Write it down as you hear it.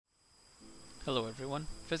Hello everyone,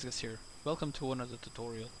 Physics here. Welcome to another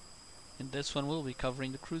tutorial. In this one we'll be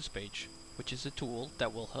covering the CRUS page, which is a tool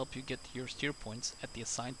that will help you get to your steer points at the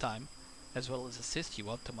assigned time, as well as assist you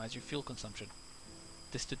optimize your fuel consumption.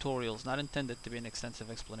 This tutorial is not intended to be an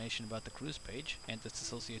extensive explanation about the CRUS page and its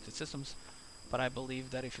associated systems, but I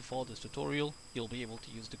believe that if you follow this tutorial, you'll be able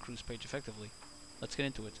to use the CRUS page effectively. Let's get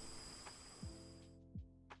into it.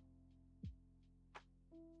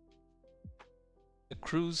 The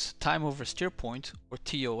CRUS Time Over Steer Point, or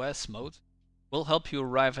TOS mode, will help you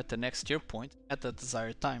arrive at the next steer point at the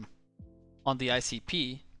desired time. On the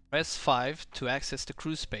ICP, press 5 to access the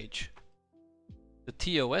CRUS page. The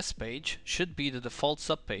TOS page should be the default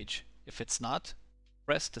subpage. If it's not,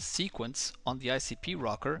 press the sequence on the ICP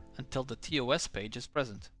rocker until the TOS page is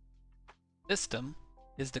present. System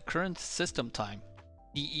is the current system time.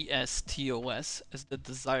 DES TOS is the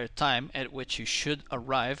desired time at which you should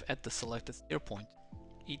arrive at the selected steer point.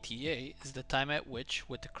 ETA is the time at which,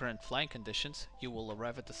 with the current flying conditions, you will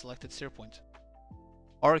arrive at the selected steer point.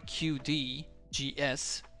 RQD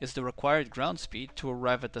GS is the required ground speed to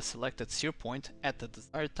arrive at the selected steer point at the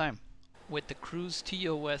desired time. With the CRUS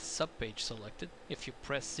TOS subpage selected, if you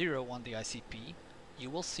press 0 on the ICP, you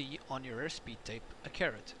will see on your airspeed tape a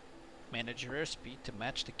caret. Manage your airspeed to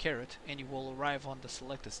match the caret and you will arrive on the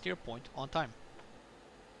selected steer point on time.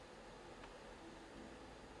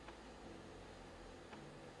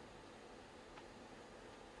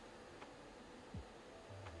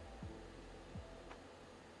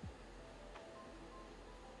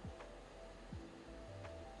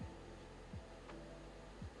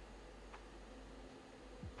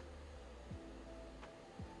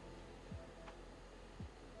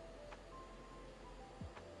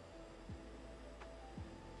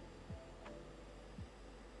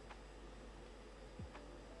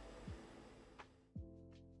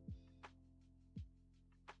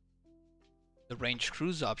 The Range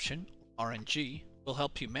Cruise option, RNG, will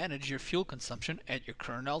help you manage your fuel consumption at your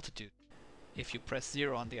current altitude. If you press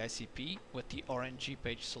 0 on the ICP with the RNG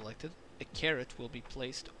page selected, a caret will be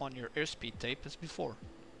placed on your airspeed tape as before.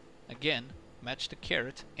 Again, match the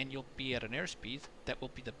caret and you'll be at an airspeed that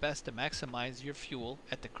will be the best to maximize your fuel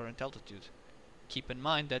at the current altitude. Keep in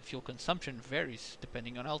mind that fuel consumption varies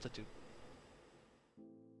depending on altitude.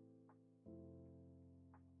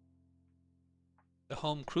 The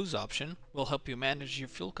Home Cruise option will help you manage your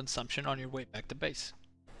fuel consumption on your way back to base.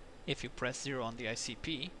 If you press 0 on the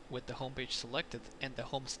ICP with the home page selected and the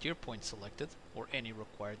home steer point selected, or any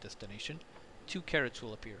required destination, two carets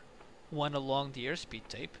will appear, one along the airspeed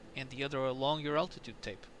tape and the other along your altitude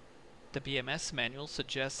tape. The BMS manual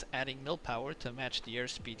suggests adding mil power to match the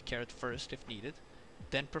airspeed caret first if needed,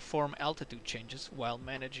 then perform altitude changes while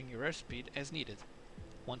managing your airspeed as needed.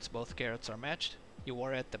 Once both carets are matched, you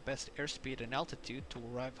are at the best airspeed and altitude to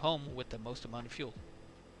arrive home with the most amount of fuel.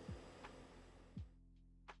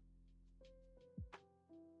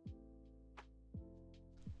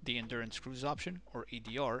 The Endurance Cruise option, or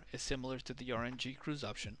EDR, is similar to the RNG Cruise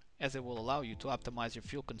option, as it will allow you to optimize your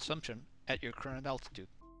fuel consumption at your current altitude.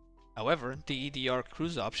 However, the EDR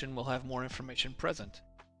Cruise option will have more information present.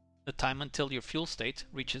 The time until your fuel state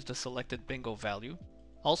reaches the selected bingo value.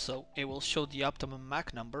 Also, it will show the optimum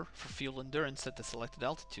Mach number for fuel endurance at the selected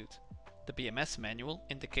altitude. The BMS manual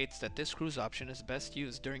indicates that this cruise option is best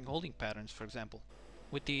used during holding patterns, for example.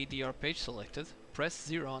 With the EDR page selected, press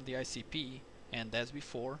 0 on the ICP, and as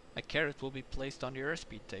before, a caret will be placed on your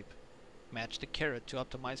airspeed tape. Match the caret to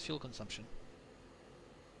optimize fuel consumption.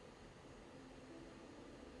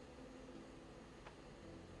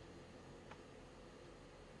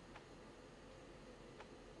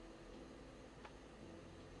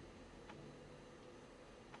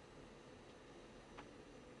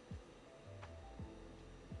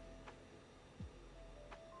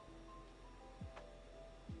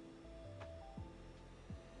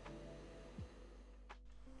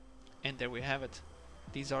 And there we have it.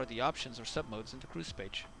 These are the options or submodes in the CRUS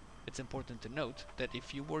page. It's important to note that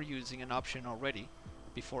if you were using an option already,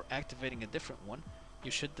 before activating a different one,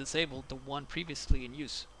 you should disable the one previously in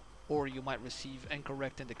use, or you might receive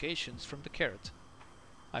incorrect indications from the caret.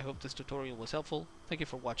 I hope this tutorial was helpful, thank you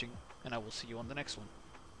for watching, and I will see you on the next one.